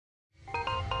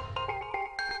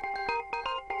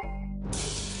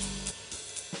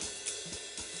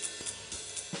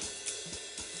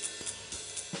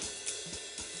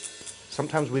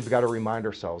sometimes we've got to remind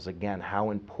ourselves again how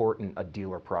important a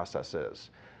dealer process is.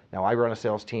 Now, I run a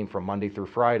sales team from Monday through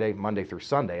Friday, Monday through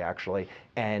Sunday actually,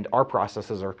 and our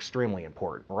processes are extremely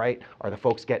important, right? Are the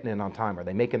folks getting in on time? Are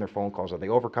they making their phone calls? Are they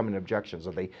overcoming objections?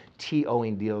 Are they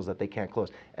TOing deals that they can't close?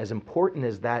 As important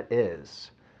as that is,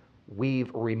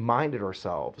 we've reminded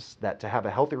ourselves that to have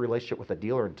a healthy relationship with a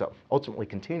dealer and to ultimately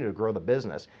continue to grow the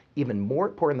business, even more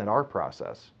important than our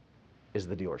process is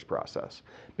the dealer's process.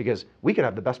 Because we could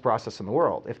have the best process in the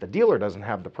world. If the dealer doesn't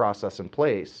have the process in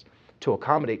place to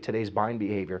accommodate today's buying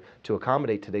behavior, to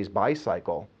accommodate today's buy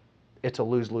cycle, it's a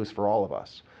lose-lose for all of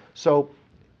us. So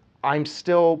I'm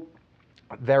still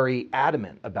very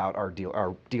adamant about our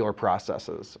dealer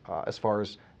processes as far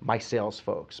as my sales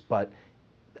folks. But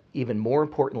even more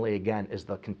importantly, again, is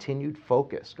the continued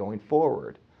focus going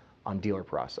forward on dealer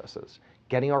processes,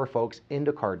 getting our folks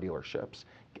into car dealerships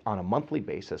on a monthly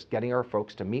basis, getting our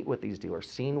folks to meet with these dealers,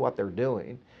 seeing what they're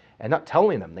doing, and not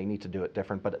telling them they need to do it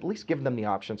different, but at least give them the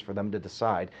options for them to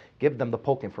decide, give them the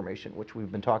polk information, which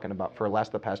we've been talking about for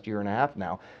the past year and a half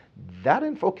now. That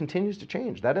info continues to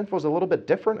change. That info is a little bit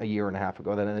different a year and a half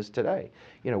ago than it is today.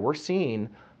 You know, we're seeing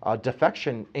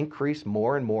defection increase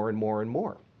more and more and more and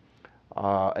more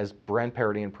as brand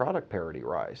parity and product parity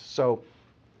rise. So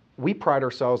we pride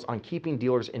ourselves on keeping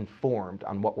dealers informed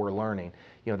on what we're learning.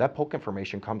 You know, that polk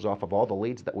information comes off of all the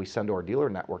leads that we send to our dealer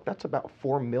network. That's about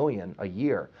 4 million a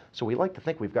year. So we like to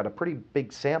think we've got a pretty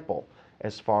big sample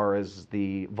as far as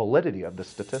the validity of the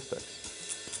statistics.